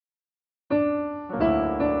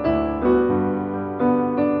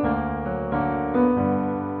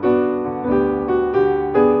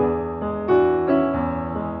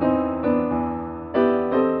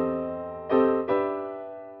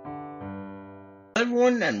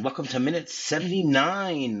Everyone, and welcome to minute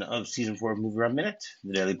 79 of season 4 of MovieRob Minute,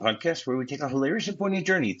 the daily podcast where we take a hilarious and poignant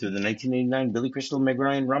journey through the 1989 Billy Crystal Meg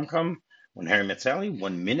Ryan rom-com When Harry Met Sally,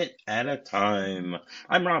 1 minute at a time.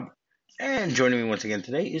 I'm Rob, and joining me once again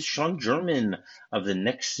today is Sean German of the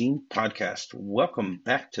Next Scene podcast. Welcome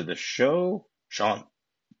back to the show, Sean.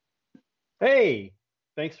 Hey,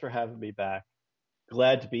 thanks for having me back.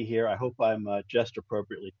 Glad to be here. I hope I'm dressed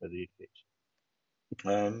appropriately for the occasion.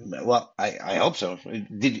 Well, I hope so.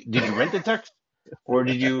 Did you rent the tux, or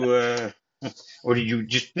did you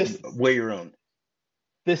just This wear your own?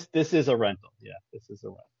 this is a rental. Yeah, this is a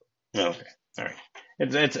rental. Oh, okay, all right.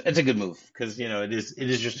 It's a good move because it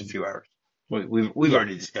is just a few hours. We've Yeah,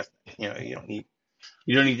 already discussed that.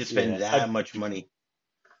 You don't need to spend yeah. that much money,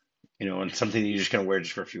 on something that you're just gonna wear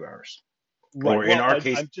just for a few hours, Right. Well,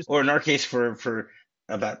 or in our case for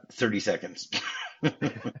about 30 seconds.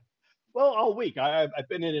 all week. I've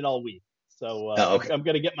been in it all week, so Oh, okay. I'm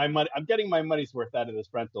gonna get my money. I'm getting my money's worth out of this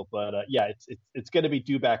rental. But yeah, it's gonna be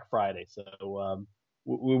due back Friday, so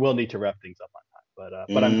we will need to wrap things up on time.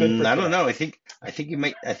 But I'm good for I today. don't know. I think you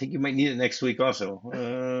might need it next week also.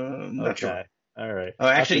 I'm not sure. Okay. All right. Oh,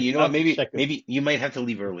 actually, you know I'll what? have to check it. Maybe you might have to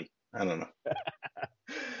leave early. I don't know.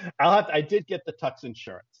 I did get the tux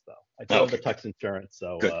insurance though. I do Oh, have the okay, tux insurance,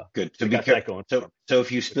 so good. So I be got that careful. going for So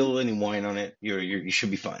if you spill any wine on it, you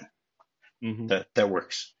should be fine. me. Hmm. That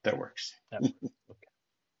works. That works. Okay.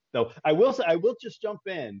 So I will just jump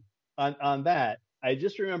in on that. I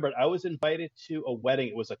just remembered I was invited to a wedding.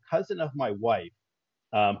 It was a cousin of my wife,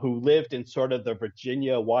 who lived in sort of the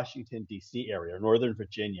Virginia, Washington, D.C. area, Northern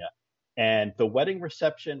Virginia. And the wedding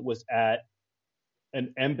reception was at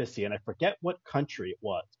an embassy, and I forget what country it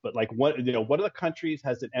was, but like one of the countries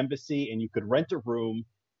has an embassy, and you could rent a room,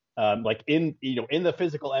 like in the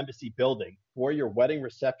physical embassy building for your wedding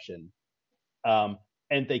reception. Um,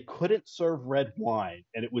 and they couldn't serve red wine,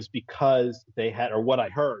 and it was because they had, or what I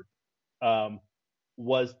heard, um,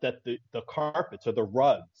 was that the carpets or the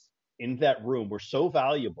rugs in that room were so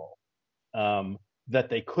valuable, um, that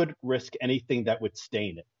they couldn't risk anything that would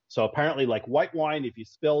stain it. So apparently, like white wine, if you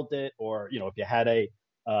spilled it, or if you had a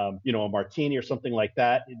martini or something like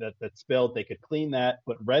that spilled, they could clean that,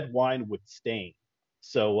 but red wine would stain.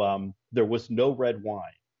 So there was no red wine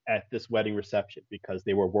at this wedding reception because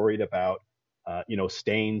they were worried about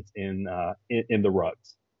stains in the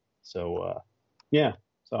rugs. So yeah,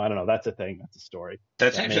 so I don't know. That's a thing. That's a story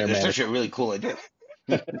That's that may actually or that's may actually a really cool idea.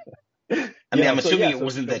 I you mean, know. I'm So assuming yeah, it so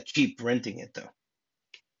wasn't so that cheap renting it though.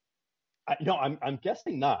 I'm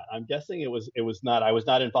guessing not. I'm guessing it was not. I was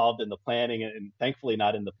not involved in the planning, and thankfully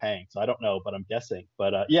not in the paying. So I don't know, but I'm guessing.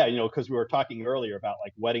 But yeah, because we were talking earlier about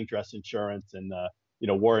like wedding dress insurance and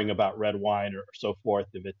worrying about red wine or so forth,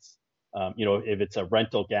 if it's a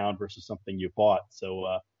rental gown versus something you bought.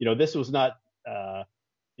 So this was not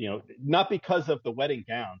not because of the wedding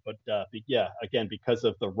gown, but yeah, again because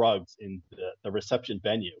of the rugs in the reception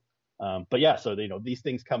venue. But yeah, so these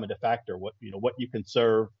things come into factor. What you can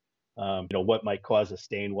serve, what might cause a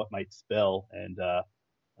stain, what might spill, and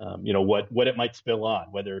what it might spill on,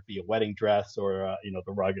 whether it be a wedding dress or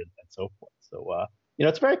the rug and so forth. So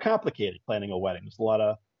it's very complicated planning a wedding. There's a lot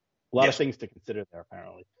of Yes. things to consider there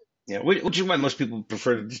apparently. Yeah. Which is why most people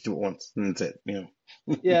prefer to just do it once and that's it.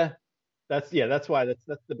 Yeah, that's why that's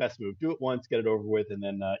the best move. Do it once, get it over with, and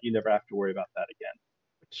then you never have to worry about that again,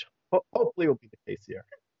 which hopefully will be the case here.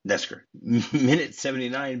 That's correct. Minute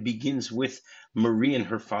 79 begins with Marie and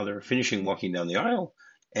her father finishing walking down the aisle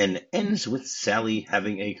and ends with Sally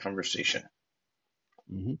having a conversation.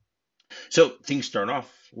 Hmm. So things start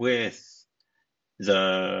off with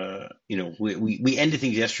we ended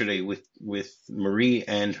things yesterday with Marie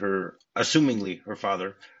and her, assumingly her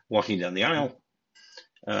father, walking down the aisle.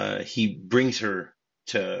 He brings her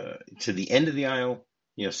to the end of the aisle.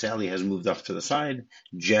 Sally has moved off to the side.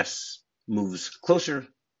 Jess moves closer,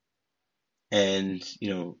 and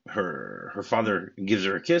her father gives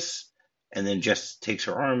her a kiss, and then Jess takes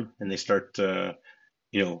her arm, and they start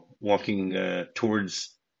walking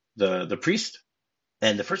towards the priest.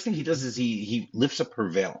 And the first thing he does is he lifts up her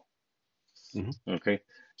veil. Hmm. Okay,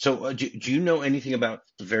 so do you know anything about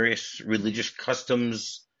the various religious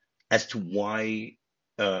customs as to why,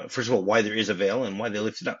 first of all, why there is a veil and why they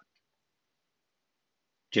lift it up?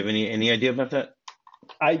 Do you have any idea about that?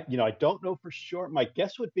 I don't know for sure. My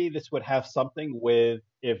guess would be this would have something with,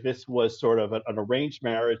 if this was sort of an arranged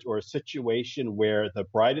marriage or a situation where the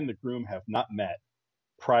bride and the groom have not met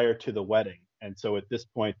prior to the wedding. And so at this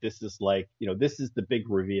point, this is like, this is the big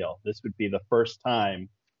reveal. This would be the first time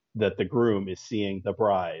that the groom is seeing the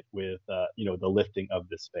bride with, the lifting of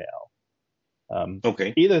this veil.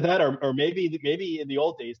 Okay. Either that, or maybe in the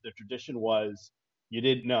old days, the tradition was, you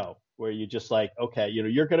didn't know, where you just like, okay,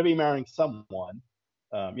 you're going to be marrying someone,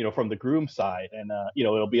 from the groom side, and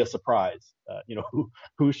it'll be a surprise.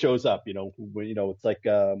 Who shows up. It's like,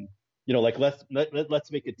 like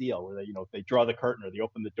let's make a deal where they draw the curtain or they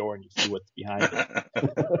open the door and you see what's behind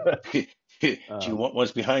it. Do you um, want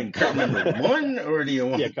what's behind curtain number one, or do you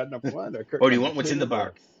yeah, want, cut number one or or curtain do you number want what's in the two, or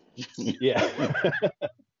box? yeah.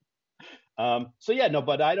 So yeah, no,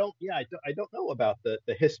 but I don't know about the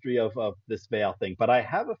history of this veil thing, but I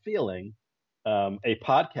have a feeling a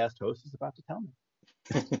podcast host is about to tell me.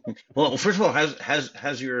 Well, first of all,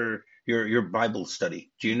 has your Bible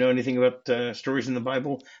study? Do you know anything about stories in the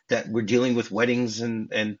Bible that were dealing with weddings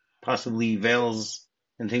and possibly veils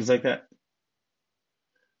and things like that?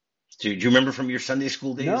 Do you remember from your Sunday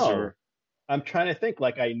school days, No, or? I'm trying to think.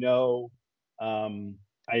 Like I know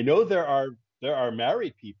there are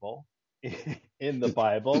married people in the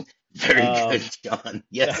Bible. Very good, Um, John.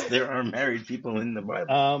 Yes, there are married people in the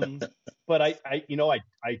Bible. um, but I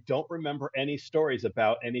don't remember any stories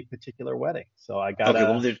about any particular wedding. So I Okay, well,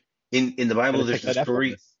 gotta there's in the Bible, gotta there's take the that up on story.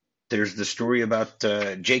 this. There's the story about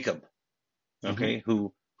Jacob, Hmm. okay,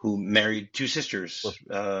 who married two sisters,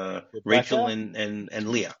 Re- Rachel Rebecca? and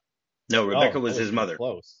Leah. No, Rebecca Oh, that was was his real mother.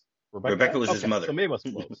 close. Rebecca Rebecca? was his Okay, so mother. maybe it was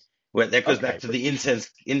close. Well, that goes back Okay, to the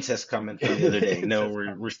incest comment from the other day. it No, says we're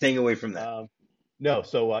comment. staying away from that. No,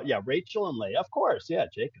 so yeah, Rachel and Leah, of course, yeah,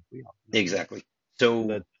 Jacob. We all know Exactly. So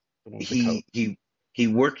the one with the coat. he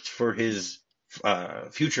worked for his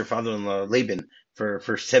future father-in-law Laban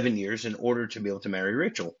for 7 years in order to be able to marry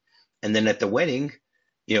Rachel, and then at the wedding,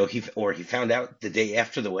 he found out the day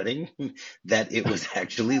after the wedding that it was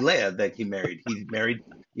actually Leah that he married. He married,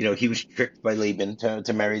 he was tricked by Laban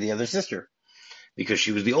to marry the other sister because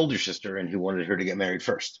she was the older sister and he wanted her to get married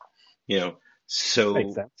first. You know, Makes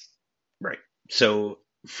so sense. right. So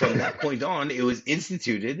from that point on, it was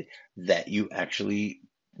instituted that you actually,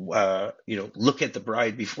 look at the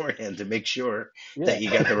bride beforehand to make sure Yeah. that you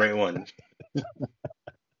got the right one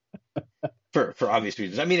for obvious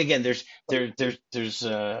reasons. I mean, again, there's a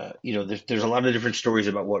lot of different stories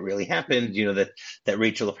about what really happened. That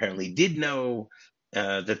Rachel apparently did know.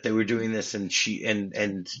 That they were doing this, and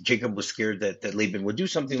and Jacob was scared that Laban would do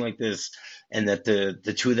something like this, and that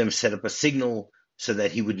the two of them set up a signal so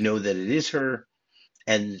that he would know that it is her,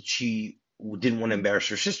 and she didn't want to embarrass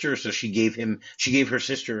her sister, so she gave her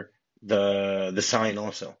sister the sign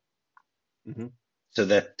also, Hmm. so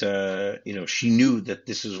that she knew that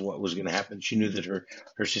this is what was going to happen. She knew that her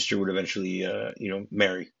sister would eventually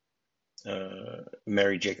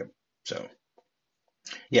marry Jacob. So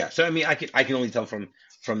yeah, so I mean, I can only tell from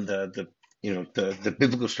the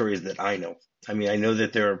biblical stories that I know. I mean, I know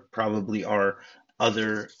that there probably are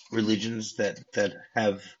other religions that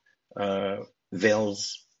have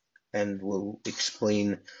veils and will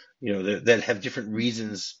explain, that have different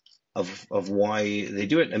reasons of why they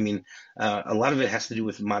do it. I mean, a lot of it has to do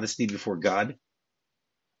with modesty before God.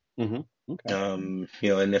 Hmm. Okay. And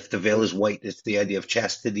if the veil is white, it's the idea of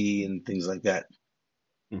chastity and things like that.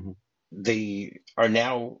 Hmm. They are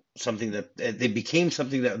now something that they became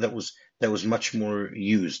something that was much more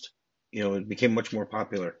used. It became much more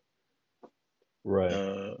popular. Right.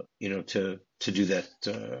 To do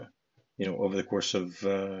that. Over the course of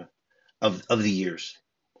the years.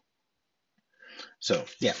 So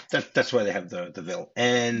yeah, that's why they have the veil,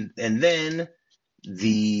 and then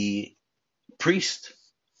the priest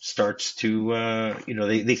starts to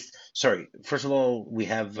they sorry. First of all, we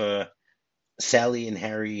have Sally and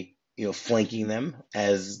Harry, flanking them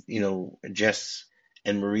as Jess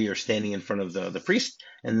and Marie are standing in front of the priest,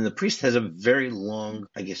 and then the priest has a very long,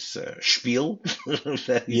 I guess, spiel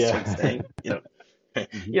that he starts Yeah. saying. Hmm.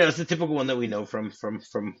 It's the typical one that we know from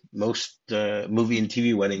most movie and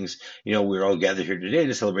TV weddings. We're all gathered here today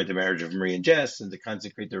to celebrate the marriage of Marie and Jess and to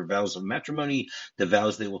consecrate their vows of matrimony, the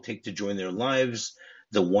vows they will take to join their lives.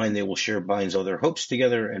 The wine they will share binds all their hopes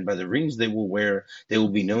together, and by the rings they will wear, they will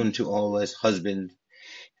be known to all as husband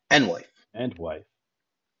and wife. And wife.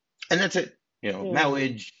 And that's it. Yay.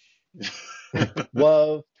 Marriage.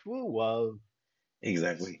 Love, true love.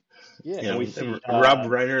 Exactly. Yeah, and we see Rob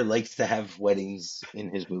Reiner likes to have weddings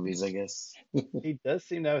in his movies, I guess. he does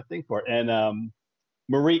seem to have a thing for it. And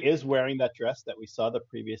Marie is wearing that dress that we saw the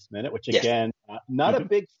previous minute, which Yes. again, not a Hmm.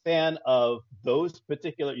 big fan of those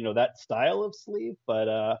particular, that style of sleeve,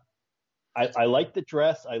 but I like the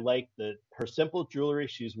dress. I like her simple jewelry.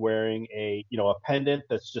 She's wearing a pendant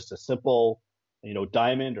that's just a simple,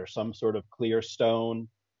 diamond or some sort of clear stone.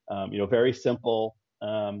 Very simple.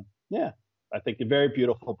 Yeah, I think a very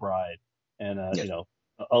beautiful bride and Yes.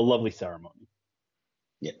 a lovely ceremony.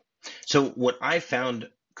 Yeah. So what I found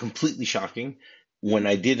completely shocking when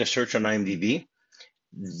I did a search on IMDb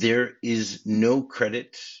there is no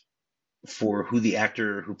credit for who the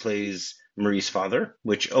actor who plays Marie's father,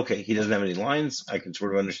 which, okay, he doesn't have any lines. I can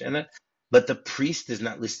sort of understand that. But the priest is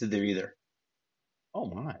not listed there either. Oh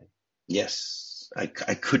my. Yes. I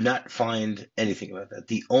could not find anything about that.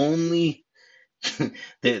 The only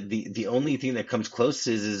the only thing that comes close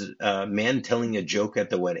is a man telling a joke at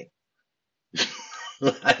the wedding.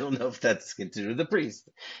 I don't know if that's considered the priest,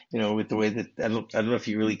 with the way that I don't know if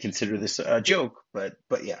you really consider this a joke, but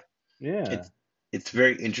yeah, Yeah. it's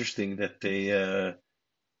very interesting that they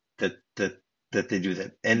that that that they do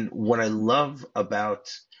that. And what I love about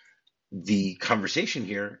the conversation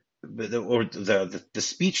here, or the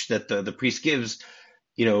speech that the priest gives,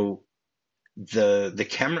 you know, the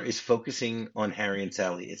camera is focusing on Harry and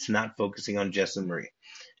Sally. It's not focusing on Jess and Marie.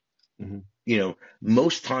 Hmm.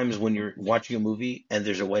 Most times when you're watching a movie and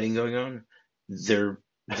there's a wedding going on, there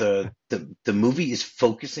the movie is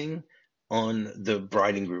focusing on the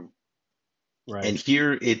bride and groom. And Right.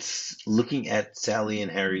 here it's looking at Sally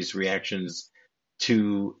and Harry's reactions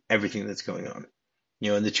to everything that's going on.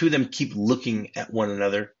 And the two of them keep looking at one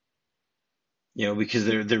another, because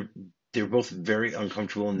they're both very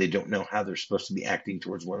uncomfortable and they don't know how they're supposed to be acting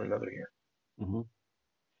towards one another here. Hmm.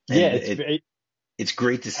 Yeah, And it's very. it's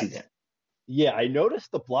great to see that. Yeah, I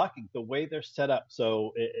noticed the blocking, the way they're set up.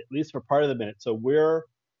 So at least for part of the minute, so we're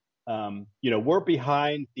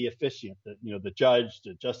behind the officiant, the judge,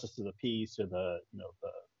 the justice of the peace, or the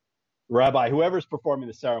rabbi, whoever's performing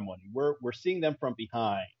the ceremony. We're seeing them from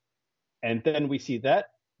behind, and then we see that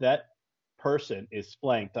person is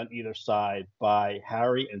flanked on either side by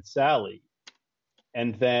Harry and Sally,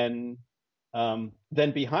 and then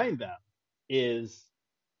behind them is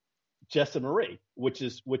Jess and Marie, which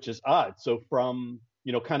is odd. So from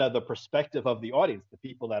kind of the perspective of the audience, the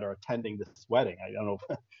people that are attending this wedding, I don't know,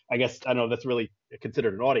 I guess I don't know if that's really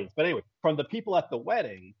considered an audience, but anyway, from the people at the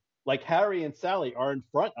wedding, like Harry and Sally are in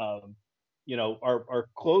front of, are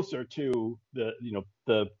closer to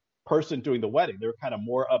the person doing the wedding. They're kind of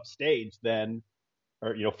more upstage than,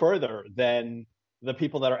 or further than the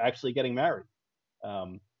people that are actually getting married.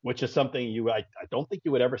 Which is something I don't think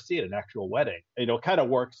you would ever see at an actual wedding. It kind of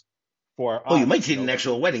works for Oh, you us, might see it in an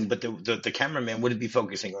actual wedding, but the cameraman wouldn't be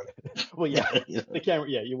focusing on well, yeah, it. the camera,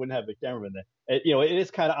 yeah, you wouldn't have the cameraman there. It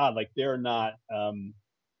is kind of odd. Like they're not,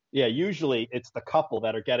 yeah, usually it's the couple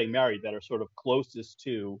that are getting married that are sort of closest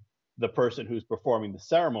to the person who's performing the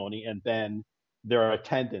ceremony, and then their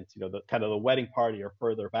attendants, the kind of the wedding party are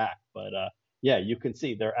further back. But yeah, you can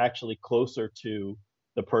see they're actually closer to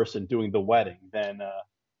the person doing the wedding than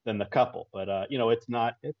the couple. But it's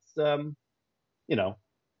not. You know,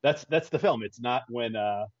 that's the film. It's not when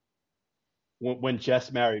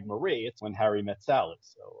Jess married Marie. It's when Harry met Sally.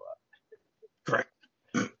 So, Correct.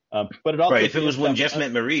 but it Right. also If it was gives when them. Jess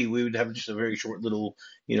met Marie, we would have just a very short little,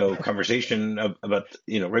 conversation about,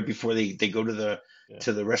 right before they go to the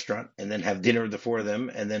Yeah, restaurant and then have dinner, the four of them,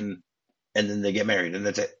 and then they get married, and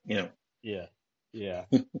that's it. yeah, yeah.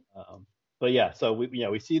 But yeah, so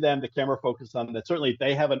we see them. The camera focuses on that. Certainly,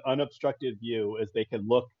 they have an unobstructed view as they can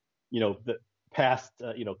look, past,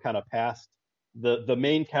 kind of past the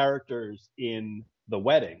main characters in the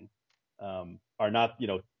wedding. Are not,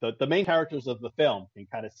 the main characters of the film can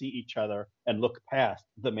kind of see each other and look past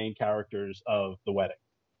the main characters of the wedding,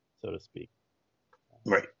 so to speak.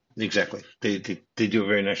 Right. Exactly. They do a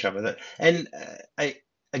very nice job of that. And I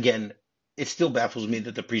again, it still baffles me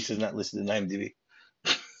that the priest is not listed in IMDb.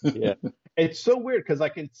 Yeah, it's so weird because I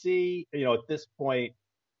can see, at this point,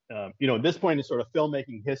 at this point in sort of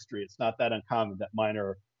filmmaking history, it's not that uncommon that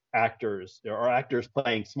minor actors or actors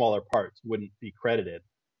playing smaller parts wouldn't be credited,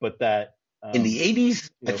 but that, In the 80s,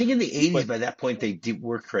 I you know, think in the 80s, but by that point,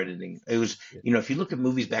 were crediting. It was, yeah, if you look at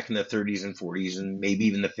movies back in the 30s and 40s and maybe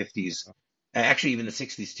even the 50s, actually even the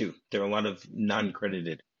 60s too, there are a lot of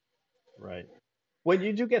non-credited. right. When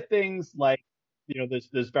you do get things like,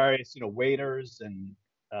 there's various, waiters and,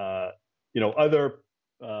 uh, other,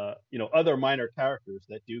 other minor characters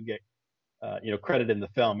that do get, credit in the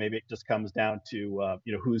film. Maybe it just comes down to,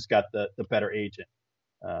 who's got the better agent.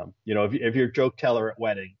 If you're a joke teller at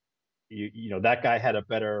wedding, that guy had a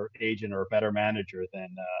better agent or a better manager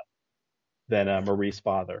than Marie's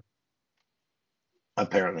father.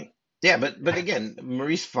 Apparently. Yeah, but again,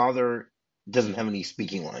 Marie's father doesn't have any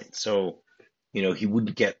speaking lines, so he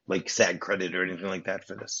wouldn't get like SAG credit or anything like that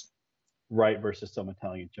for this. Right, versus someone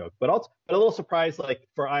telling a joke. But a little surprised, like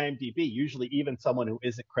for IMDb, usually even someone who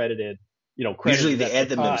isn't credited, Usually credited they at the add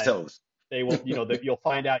them time, themselves. they will, that you'll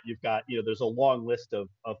find out you've got, there's a long list of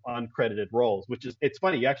uncredited roles, which is, it's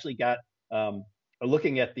funny. You actually got,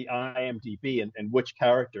 looking at the IMDb and which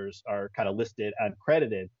characters are kind of listed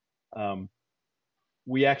uncredited. Um,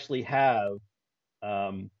 we actually have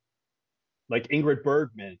um, like Ingrid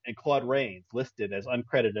Bergman and Claude Rains listed as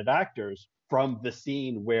uncredited actors from the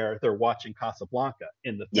scene where they're watching Casablanca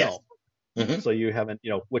in the Yes. film. Hmm. So you haven't,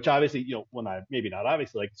 which obviously, well, not maybe not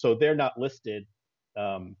obviously, like, so they're not listed,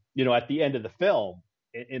 at the end of the film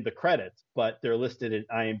in the credits, but they're listed in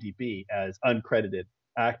IMDb as uncredited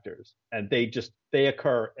actors, and they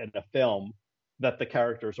occur in a film that the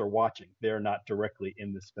characters are watching. They're not directly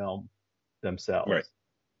in this film Right. themselves.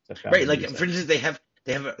 So I found Right. Like for amusing. instance,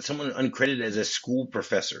 they have someone uncredited as a school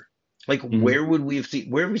professor. Like Mm-hmm. where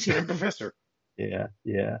have we seen a professor? Yeah,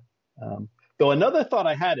 yeah. Um, Though another thought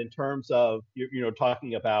I had in terms of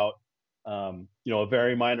talking about a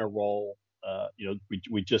very minor role.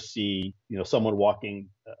 We just see someone walking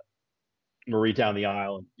Marie down the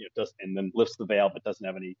aisle, and does and then lifts the veil but doesn't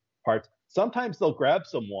have any parts. Sometimes they'll grab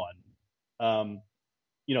someone. Um,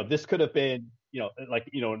 this could have been like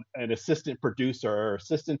an assistant producer or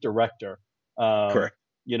assistant director. Um, Correct.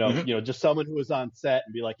 Hmm. just someone who was on set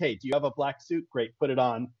and be like, hey, do you have a black suit? Great, put it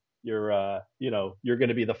on. You're going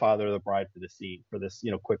to be the father of the bride for this scene, for this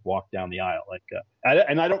quick walk down the aisle. Like,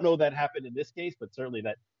 and I don't know that happened in this case, but certainly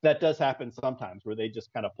that does happen sometimes, where they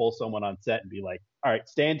just kind of pull someone on set and be like, all right,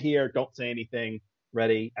 stand here, don't say anything,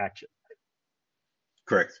 ready, action.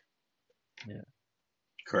 Correct. Yeah.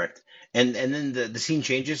 Correct. And then the scene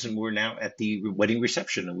changes, and we're now at the wedding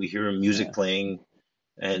reception, and we hear a music Yeah. playing,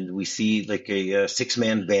 and we see like a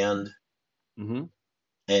six-man band, Mm-hmm.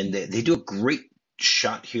 and they do a great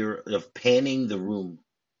shot here of panning the room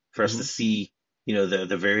for us to Mm-hmm. see,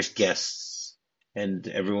 the various guests and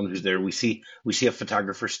everyone who's there. We see a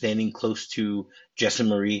photographer standing close to Jess and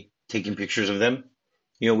Marie, taking pictures of them.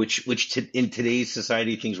 Which in today's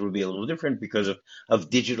society things would be a little different because of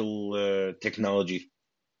digital technology.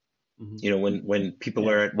 Mm-hmm. When people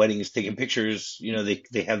Yeah. are at weddings taking pictures,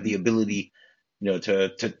 they have the ability,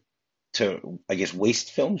 to I guess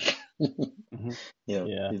waste film. Mm-hmm.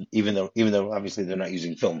 Yeah. Even though obviously they're not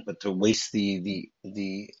using film, but to waste the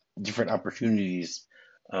different opportunities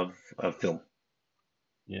of film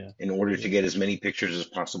Yeah. in order to Yeah. get as many pictures as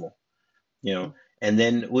possible. You Mm-hmm. know, and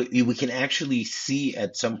then we can actually see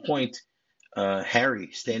at some point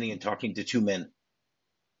Harry standing and talking to two men.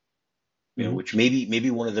 Mm-hmm. Which maybe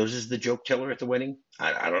one of those is the joke teller at the wedding.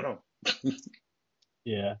 I don't know.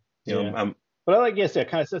 Yeah. You know, Yeah. I'm But I like, yes, it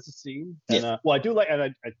kind of sets the scene. yeah, And well, I do like, and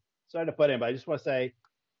I sorry to put in, but I just want to say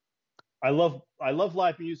I love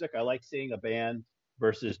live music. I like seeing a band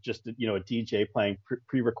versus just a DJ playing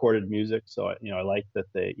pre-recorded music. So I like that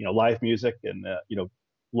they live music and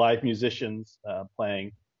live musicians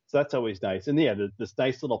playing. So that's always nice. And yeah, this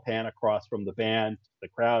nice little pan across from the band to the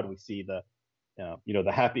crowd. We see the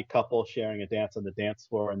happy couple sharing a dance on the dance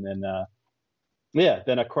floor, and then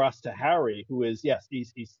then across to Harry, who is, yes,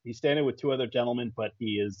 he's standing with two other gentlemen, but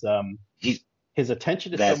he is he's his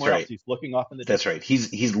attention is that's somewhere else. right. He's looking off in the That's right. distance.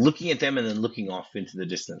 He's looking at them and then looking off into the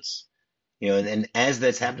distance. And as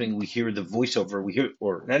that's happening, we hear the voiceover. We hear,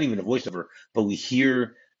 or not even a voiceover, but we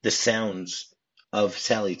hear the sounds of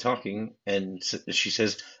Sally talking, and she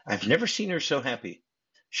says, "I've never seen her so happy.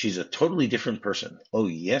 She's a totally different person." Oh,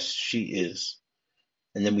 yes, she is.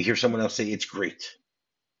 And then we hear someone else say, "It's great."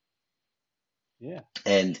 Yeah.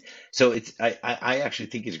 And so I actually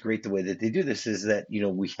think it's great the way that they do this is that,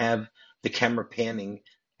 we have the camera panning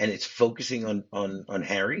and it's focusing on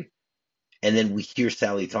Harry. And then we hear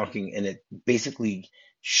Sally talking and it basically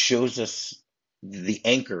shows us the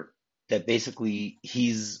anchor that basically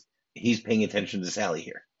he's paying attention to Sally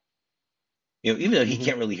here. Even though he Hmm.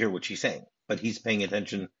 can't really hear what she's saying, but he's paying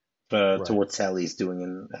attention to Right. what Sally's doing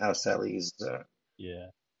and how Sally's, Yeah.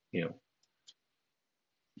 you know,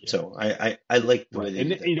 Yeah. so I like the way Right. they And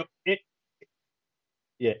do that.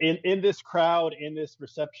 yeah, in this crowd, in this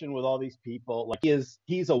reception with all these people, like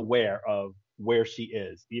he's aware of where she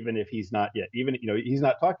is, even if he's not yet, even he's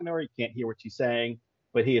not talking to her, he can't hear what she's saying,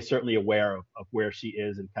 but he is certainly aware of where she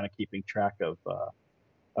is and kind of keeping track of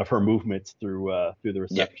her movements through the Yeah.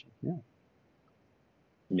 reception. Yeah.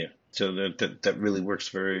 Yeah, so that really works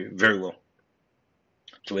very very well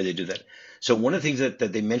the way they do that. So one of the things that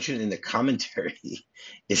they mention in the commentary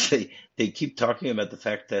is they keep talking about the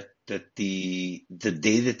fact that the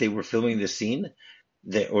day that they were filming the scene,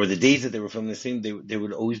 or the days that they were filming the scene, they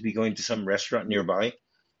would always be going to some restaurant nearby,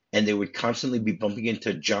 and they would constantly be bumping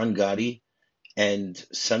into John Gotti and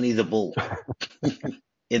Sonny the Bull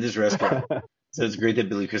in this restaurant. So it's great that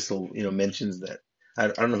Billy Crystal, mentions that. I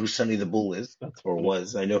don't know who Sonny the Bull is That's or funny.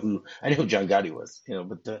 was. I know who John Gotti was,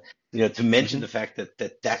 but to mention Hmm. the fact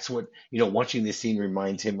that's what watching this scene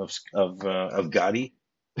reminds him of Gotti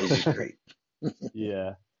is just great.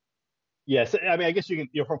 Yeah. Yes, I mean, I guess you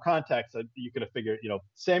can, from context, you could have figured,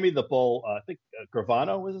 Sammy the Bull. I think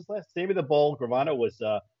Gravano was his last. Sammy the Bull. Gravano was,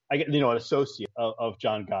 I get, an associate of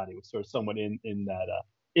John Gotti, was sort of someone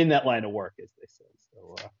in that line of work, as they say.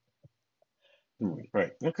 So,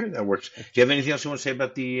 Right. Okay, that works. Do you have anything else you want to say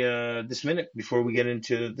about the this minute before we get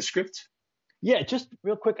into the script? yeah, just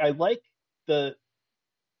real quick, I like the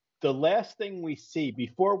the last thing we see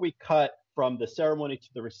before we cut from the ceremony to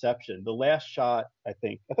the reception. The last shot, I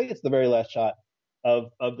think it's the very last shot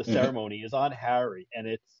of the Hmm. ceremony is on Harry, and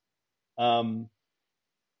it's um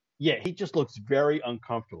yeah, he just looks very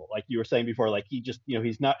uncomfortable. Like you were saying before, like he just,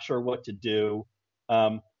 he's not sure what to do,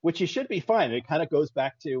 which he should be fine. It kind of goes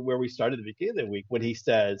back to where we started at the beginning of the week when he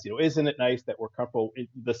says, isn't it nice that we're comfortable?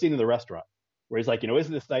 The scene in the restaurant where he's like,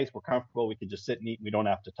 isn't this nice? We're comfortable. We can just sit and eat. We don't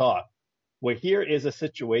have to talk. Well, here is a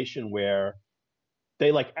situation where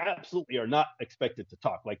they like absolutely are not expected to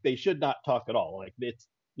talk. Like they should not talk at all. Like it's,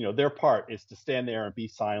 their part is to stand there and be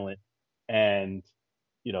silent and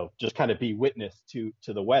just kind of be witness to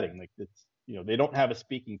the wedding. Like it's, they don't have a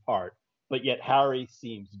speaking part, but yet Harry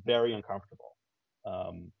seems very uncomfortable,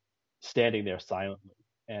 standing there silently.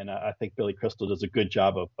 And I think Billy Crystal does a good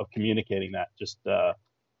job of communicating that. Just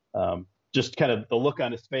kind of the look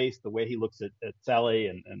on his face, the way he looks at Sally,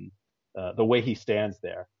 and the way he stands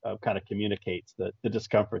there, kind of communicates the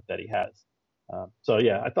discomfort that he has. So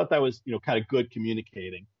yeah, I thought that was kind of good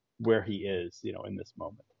communicating where he is, in this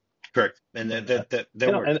moment. Correct. And But that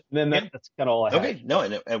works. and then Yeah. that's kind of all I had. Okay. No,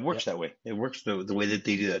 and it Yeah. works that way. It works the way that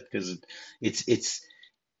they do that because it's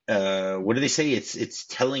what do they say? It's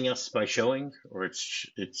telling us by showing, or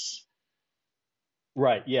it's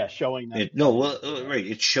Right. Yeah. Showing, not it, no, telling. well, right.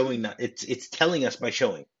 It's showing, not it's telling us by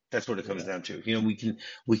showing. That's what it comes Yeah. down to. We can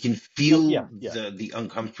Oh, yeah. feel Yeah. the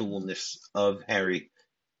uncomfortableness of Harry,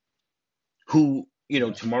 who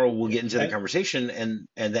Yeah. tomorrow we'll Yeah. get into the conversation, and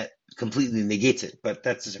that completely negates it. But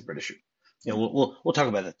that's a separate issue. We'll talk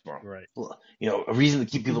about that tomorrow. Right. Well, a reason to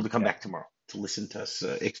keep people to come Yeah. back tomorrow to listen to us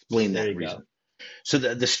explain There that you go. reason. So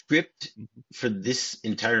the script Mhm. for this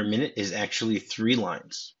entire minute is actually 3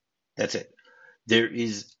 lines. That's it. There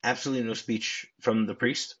is absolutely no speech from the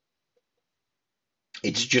priest.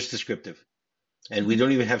 It's Mhm. just descriptive. And we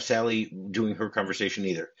don't even have Sally doing her conversation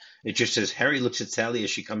either. It just says Harry looks at Sally as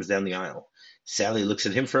she comes down the aisle. Sally looks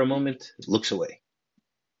at him for a moment, looks away.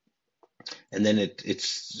 And then it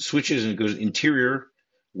switches and goes interior,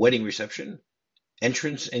 wedding reception,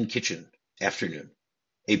 entrance and kitchen, afternoon.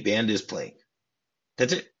 A band is playing.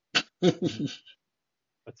 That's it. Mhm.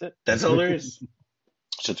 That's it. That's all there is.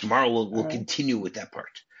 So tomorrow All we'll right. continue with that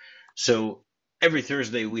part. So every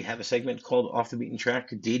Thursday we have a segment called Off the Beaten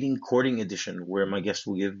Track Dating Courting Edition, where my guest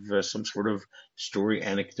will give some sort of story,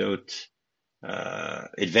 anecdote,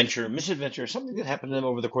 adventure, misadventure, something that happened to them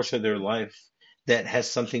over the course of their life that has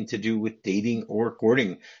something to do with dating or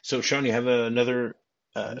courting. So Sean, you have another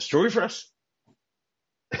Mhm. story for us?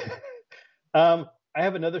 I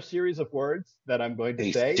have another series of words that I'm going to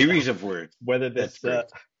A say. series of words. Whether That's this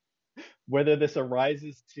great. whether this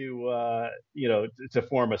arises to to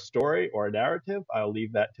form a story or a narrative, I'll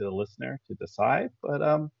leave that to the listener to decide.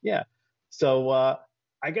 But yeah. So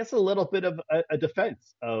I guess a little bit of a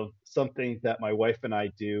defense of something that my wife and I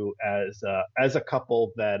do as a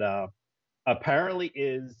couple that apparently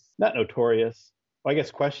is not notorious. Well, I guess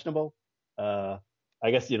questionable. Uh, I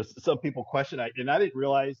guess some people question. And I didn't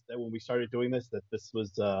realize that when we started doing this that this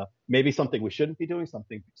was maybe something we shouldn't be doing. Some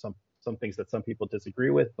things that some people disagree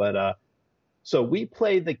with. But so we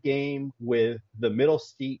play the game with the middle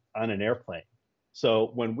seat on an airplane.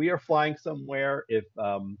 So when we are flying somewhere, if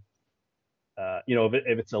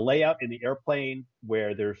it's a layout in the airplane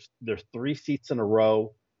where there's 3 seats in a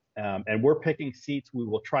row, and we're picking seats, we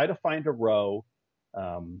will try to find a row.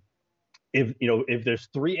 Um, if there's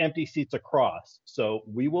 3 empty seats across, so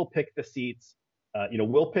we will pick the seats.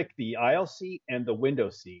 We'll pick the aisle seat and the window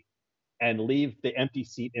seat, and leave the empty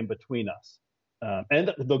seat in between us.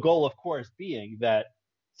 And the goal, of course, being that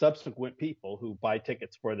subsequent people who buy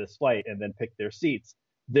tickets for this flight and then pick their seats,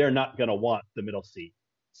 they're not going to want the middle seat.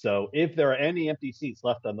 So if there are any empty seats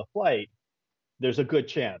left on the flight, there's a good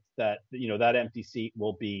chance that that empty seat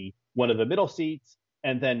will be one of the middle seats,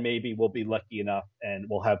 and then maybe we'll be lucky enough and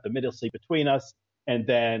we'll have the middle seat between us, and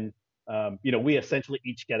then we essentially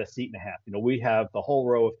each get a seat and a half. We have the whole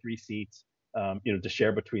row of 3 seats, to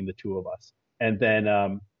share between the two of us, and then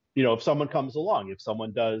if someone comes along, if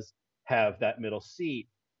someone does have that middle seat,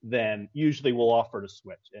 then usually we'll offer to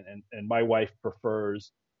switch, and my wife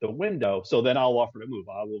prefers the window, so then I'll offer to move.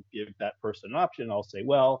 I will give that person an option. I'll say,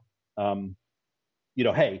 well, um,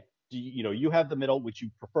 hey, you have the middle, would you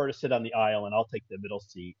prefer to sit on the aisle, and I'll take the middle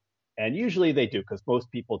seat? And usually they do, because most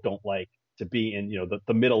people don't like to be in,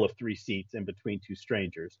 the middle of three seats in between two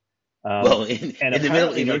strangers. Well, And in the middle,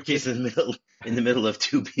 apparently, in your like case, in the middle of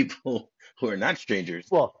two people who are not strangers.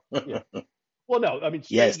 well, yeah. Well, no, I mean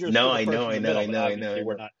Yes, strangers no, to the I know, person I in the know, middle, I but know, I know, obviously I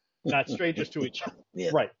we're know. not strangers to each other. Yeah.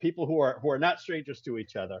 Right. People who are not strangers to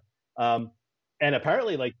each other. Um, and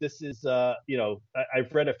apparently, like this is,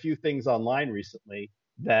 I've read a few things online recently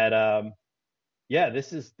that, yeah,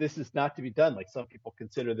 this is not to be done. Like some people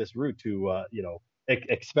consider this rude to,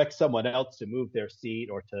 expect someone else to move their seat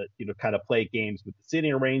or to, kind of play games with the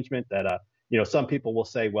seating arrangement. That, some people will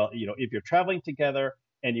say, well, if you're traveling together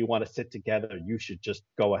and you want to sit together, you should just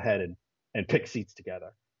go ahead and pick seats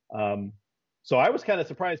together. Um, so I was kind of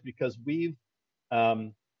surprised because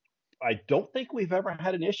um, I don't think we've ever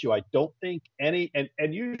had an issue. I don't think and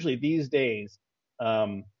usually these days,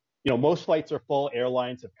 um, most flights are full.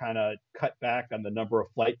 Airlines have kind of cut back on the number of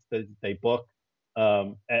flights that they book.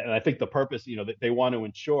 And I think the purpose, that they want to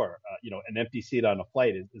ensure, an empty seat on a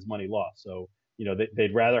flight is money lost. So,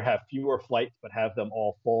 they'd rather have fewer flights, but have them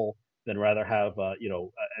all full than rather have,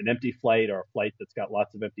 an empty flight or a flight that's got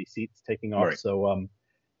lots of empty seats taking off. Right. So,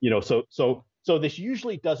 so this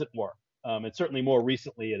usually doesn't work. And certainly more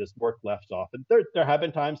recently, it has worked less often. There have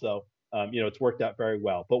been times though, it's worked out very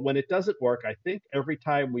well. But when it doesn't work, I think every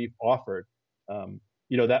time we've offered,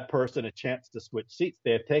 that person a chance to switch seats,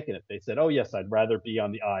 they have taken it. They said, "Oh yes, I'd rather be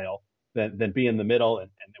on the aisle than be in the middle," and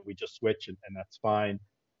then we just switch, and that's fine.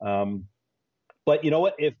 Um, but you know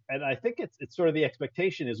what? And I think it's sort of the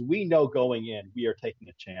expectation is we know going in we are taking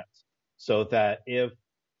a chance, so that if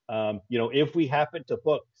we happen to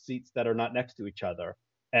book seats that are not next to each other,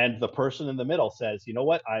 and the person in the middle says, you know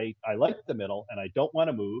what, I like the middle and I don't want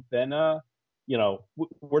to move, then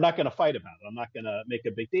we're not going to fight about it. I'm not going to make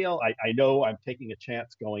a big deal. I know I'm taking a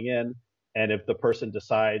chance going in, and if the person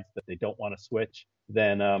decides that they don't want to switch,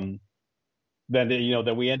 then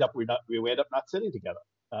we end up not sitting together.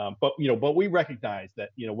 But we recognize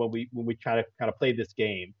that when we kind of play this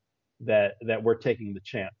game, that we're taking the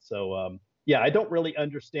chance. So yeah, I don't really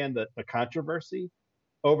understand the controversy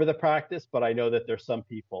over the practice, but I know that there's some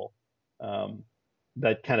people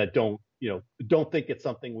that kind of don't think it's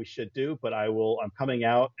something we should do. But I'm coming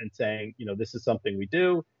out and saying, this is something we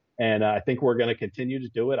do, and I think we're going to continue to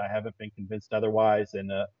do it. I haven't been convinced otherwise,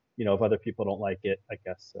 and if other people don't like it, I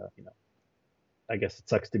guess it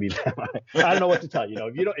sucks to be them. I don't know what to tell you.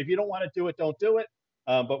 If you don't want to do it, don't do it.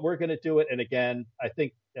 But we're going to do it. And again, I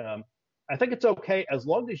think it's okay as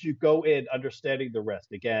long as you go in understanding the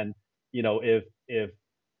risk. Again,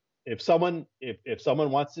 if someone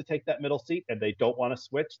wants to take that middle seat and they don't want to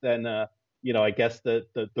switch, then I guess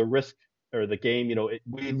the risk or the game,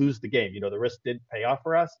 we lose the game. The risk did pay off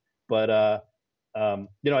for us, but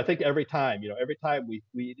I think every time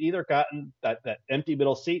we either gotten that empty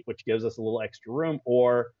middle seat, which gives us a little extra room,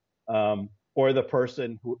 or the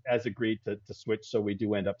person who has agreed to switch, so we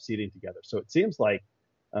do end up seating together. So it seems like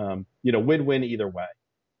win-win either way.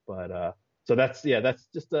 But so that's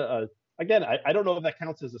just again, I don't know if that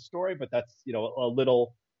counts as a story, but that's a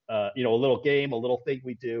little game, a little thing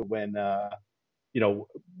we do when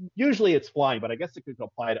usually it's flying, but I guess it could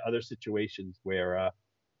apply to other situations where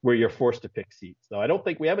you're forced to pick seats. So I don't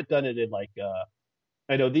think we haven't done it in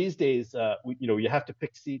I know these days, you have to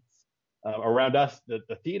pick seats around us,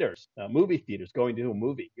 the theaters, movie theaters, going to a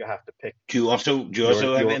movie, you have to pick Do you also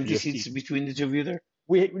have empty your seats seat. between the two of you there?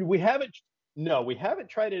 We haven't. No, we haven't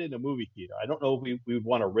tried it in a movie theater. I don't know if we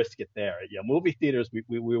want to risk it there. Yeah, movie theaters,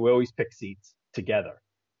 we always pick seats together.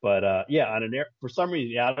 But yeah, on an for some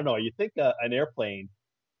reason, yeah, I don't know. You think an airplane,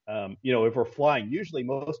 if we're flying, usually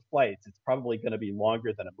most flights, it's probably going to be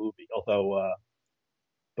longer than a movie. Although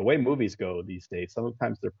the way movies go these days,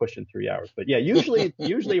 sometimes they're pushing 3 hours. But yeah, usually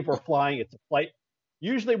if we're flying, it's a flight.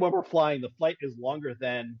 Usually when we're flying, the flight is longer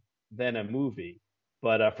than a movie.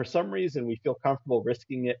 But for some reason, we feel comfortable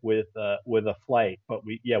risking it with a flight. But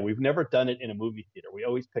we've never done it in a movie theater. We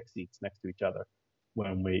always pick seats next to each other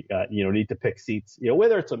when we need to pick seats.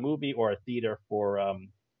 Whether it's a movie or a theater for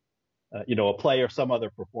a play or some other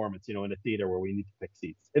performance. In a theater where we need to pick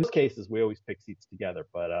seats. In those cases, we always pick seats together.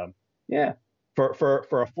 But yeah, for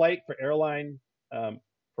a flight, for airline,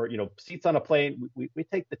 for seats on a plane, we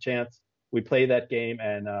take the chance. We play that game,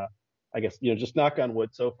 and I guess just knock on wood.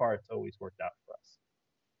 So far, it's always worked out for us.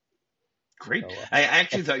 Great. So, I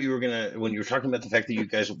actually thought you were gonna, when you were talking about the fact that you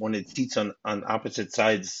guys wanted seats on opposite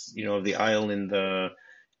sides, of the aisle and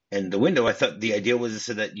the window. I thought the idea was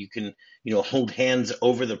so that you can, hold hands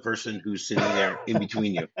over the person who's sitting there in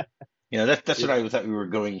between you. That's what I thought we were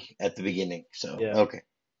going at the beginning. So yeah. okay.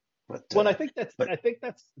 But well, I think that's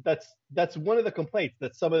one of the complaints,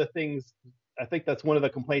 that some of the things I think that's one of the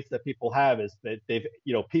complaints that people have is that they've,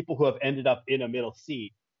 people who have ended up in a middle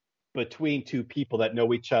seat between two people that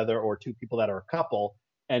know each other or two people that are a couple,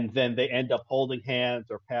 and then they end up holding hands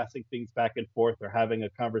or passing things back and forth or having a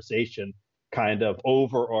conversation kind of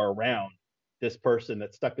over or around this person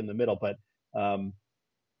that's stuck in the middle. But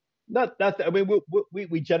not I mean,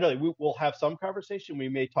 we generally will have some conversation. We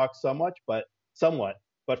may talk somewhat, but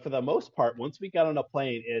for the most part, once we get on a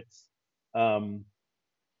plane, it's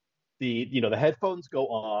the headphones go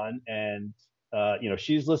on, and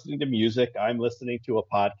she's listening to music, I'm listening to a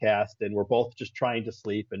podcast, and we're both just trying to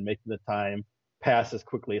sleep and making the time pass as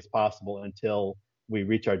quickly as possible until we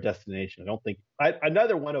reach our destination. I don't think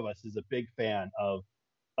neither one of us is a big fan of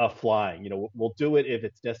flying. We'll do it if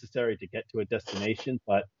it's necessary to get to a destination,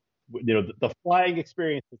 but the flying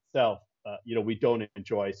experience itself, we don't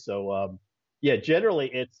enjoy. So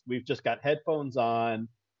generally we've just got headphones on.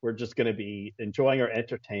 We're just going to be enjoying our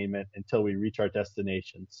entertainment until we reach our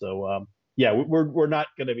destination. So we're not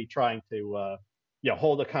going to be trying to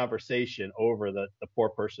hold a conversation over the poor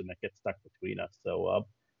person that gets stuck between us. So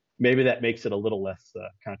maybe that makes it a little less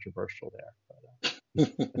controversial there.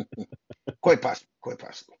 Quite possible.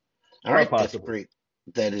 All right, possible. That's great.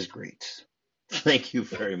 That is great. Thank you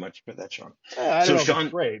very much for that, Sean. I don't know Sean, if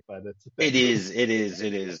it's great, but it is.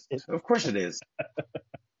 Of course it is.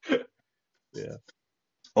 Yeah.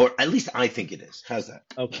 Or at least I think it is. How's that?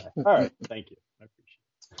 Okay. All right. Thank you. I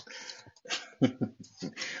appreciate it.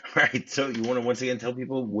 All right. So you want to once again tell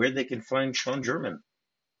people where they can find Sean German?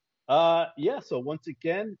 So once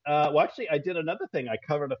again, actually, I did another thing. I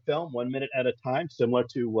covered a film 1 minute at a time, similar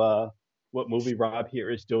to what MovieRob here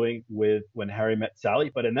is doing with When Harry Met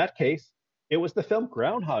Sally. But in that case, it was the film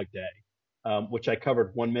Groundhog Day, which I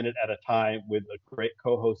covered 1 minute at a time with a great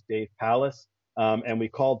co-host, Dave Pallas. And we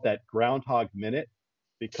called that Groundhog Minute,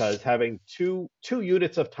 because having two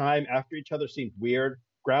units of time after each other seemed weird.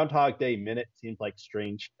 Groundhog Day Minute seemed like a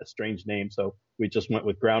strange name. So we just went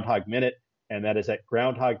with Groundhog Minute, and that is at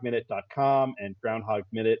groundhogminute.com and Groundhog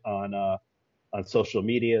Minute on social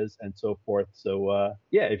medias and so forth. So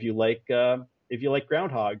if you like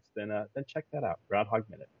groundhogs, then check that out, Groundhog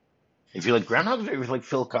Minute. If you like groundhogs, or if you like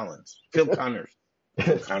Phil Collins, Phil Connors.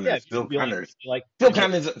 Phil Connors. Phil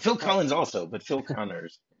Collins also, but Phil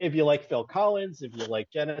Connors. If you like Phil Collins, if you like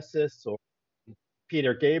Genesis, or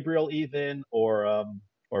Peter Gabriel, even, or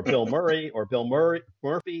Bill Murray, or Bill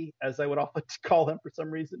Murphy, as I would often call him for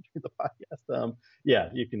some reason through the podcast.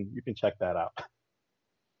 You can check that out.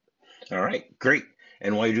 All right, great.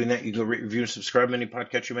 And while you're doing that, you can rate, review, and subscribe to any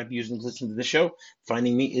podcast you might be using to listen to the show.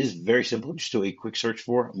 Finding me is very simple. Just do a quick search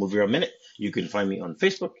for MovieRob Minute. You can find me on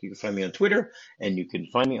Facebook. You can find me on Twitter. And you can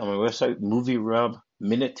find me on my website,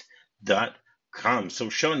 MovieRobMinute.com. So,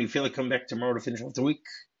 Sean, you feel like coming back tomorrow to finish off the week?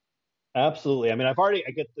 Absolutely. I mean, I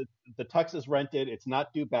get the tux is rented. It's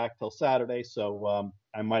not due back till Saturday, so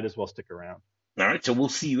I might as well stick around. All right, so we'll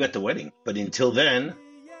see you at the wedding. But until then,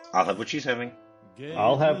 I'll have what she's having.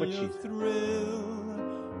 I'll have what she's having.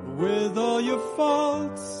 With all your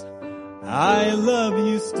faults, I love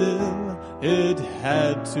you still. It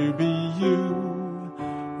had to be you.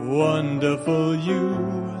 Wonderful you.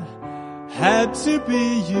 Had to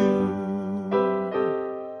be you.